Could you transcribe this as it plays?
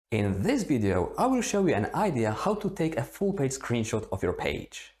In this video, I will show you an idea how to take a full page screenshot of your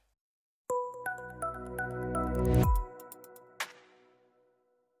page.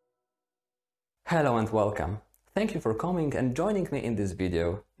 Hello and welcome. Thank you for coming and joining me in this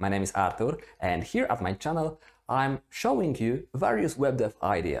video. My name is Artur and here at my channel I'm showing you various web dev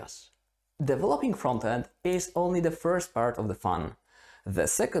ideas. Developing frontend is only the first part of the fun. The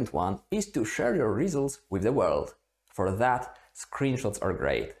second one is to share your results with the world. For that, screenshots are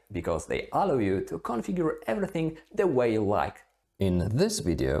great because they allow you to configure everything the way you like. In this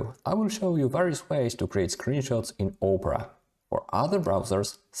video, I will show you various ways to create screenshots in Opera. For other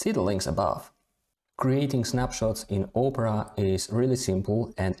browsers, see the links above. Creating snapshots in Opera is really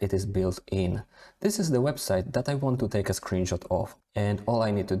simple and it is built in. This is the website that I want to take a screenshot of, and all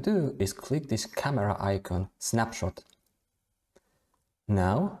I need to do is click this camera icon, snapshot.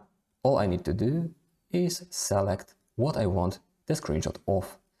 Now, all I need to do is select what I want the screenshot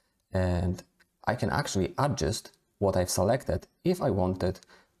of, and I can actually adjust what I've selected if I wanted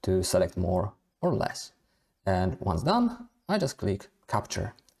to select more or less. And once done, I just click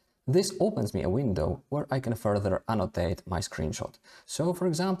capture. This opens me a window where I can further annotate my screenshot. So for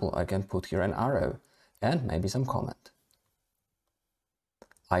example, I can put here an arrow and maybe some comment.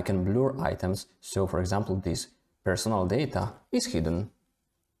 I can blur items, so for example this personal data is hidden.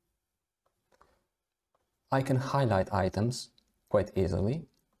 I can highlight items quite easily,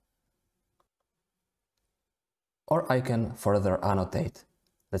 or I can further annotate.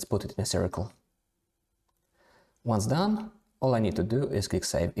 Let's put it in a circle. Once done, all I need to do is click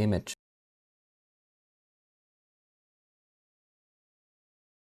Save Image.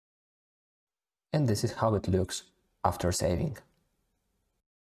 And this is how it looks after saving.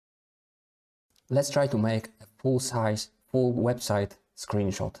 Let's try to make a full-size, full website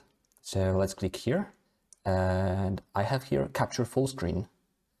screenshot. So let's click here. And I have here capture full screen.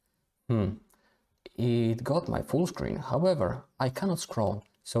 It got my full screen, however I cannot scroll,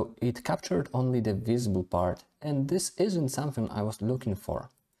 so it captured only the visible part, and this isn't something I was looking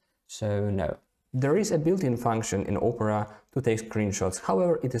for. So no. There is a built-in function in Opera to take screenshots,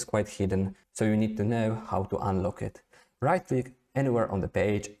 however it is quite hidden, so you need to know how to unlock it. Right click anywhere on the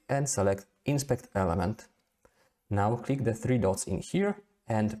page and select Inspect Element. Now click the three dots in here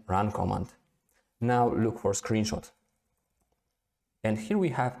and Run command. Now look for screenshot. And here we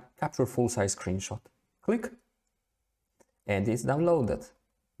have capture full-size screenshot. Click and it's downloaded.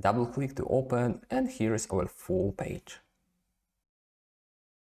 Double click to open and here is our full page.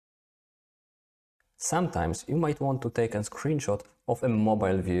 Sometimes you might want to take a screenshot of a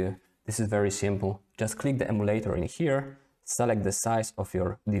mobile view. This is very simple. Just click the emulator in here, select the size of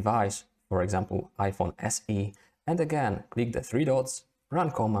your device, for example iPhone SE, and again click the three dots,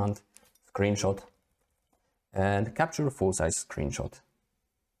 Run command, screenshot, and capture full-size screenshot.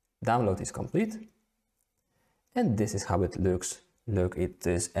 Download is complete, and this is how it looks. Look, it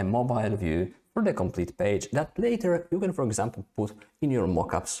is a mobile view for the complete page that later you can, for example, put in your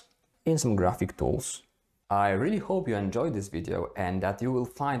mockups in some graphic tools. I really hope you enjoyed this video and that you will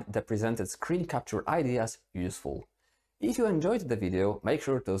find the presented screen capture ideas useful. If you enjoyed the video, make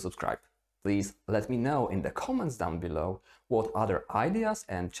sure to subscribe. Please let me know in the comments down below what other ideas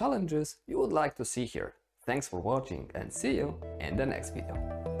and challenges you would like to see here. Thanks for watching and see you in the next video.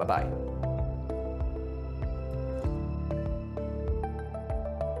 Bye bye.